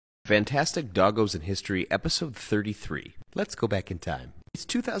Fantastic Doggos in History, Episode 33. Let's go back in time. It's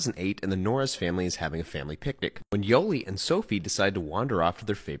 2008 and the Norris family is having a family picnic when Yoli and Sophie decide to wander off to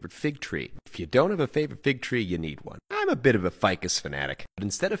their favorite fig tree. If you don't have a favorite fig tree, you need one. I'm a bit of a ficus fanatic, but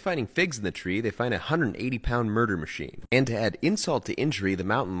instead of finding figs in the tree, they find a 180-pound murder machine. And to add insult to injury, the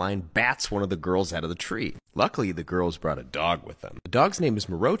mountain lion bats one of the girls out of the tree. Luckily, the girls brought a dog with them. The dog's name is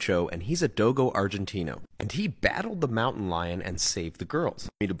MOROCHO, and he's a Dogo Argentino. And he battled the mountain lion and saved the girls.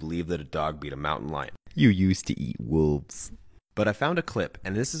 Me to believe that a dog beat a mountain lion. You used to eat wolves. But I found a clip,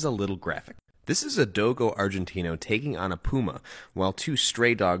 and this is a little graphic. This is a Dogo Argentino taking on a puma, while two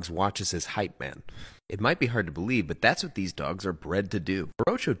stray dogs watch as his hype man. It might be hard to believe, but that's what these dogs are bred to do.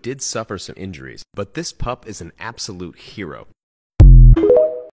 MOROCHO did suffer some injuries, but this pup is an absolute hero.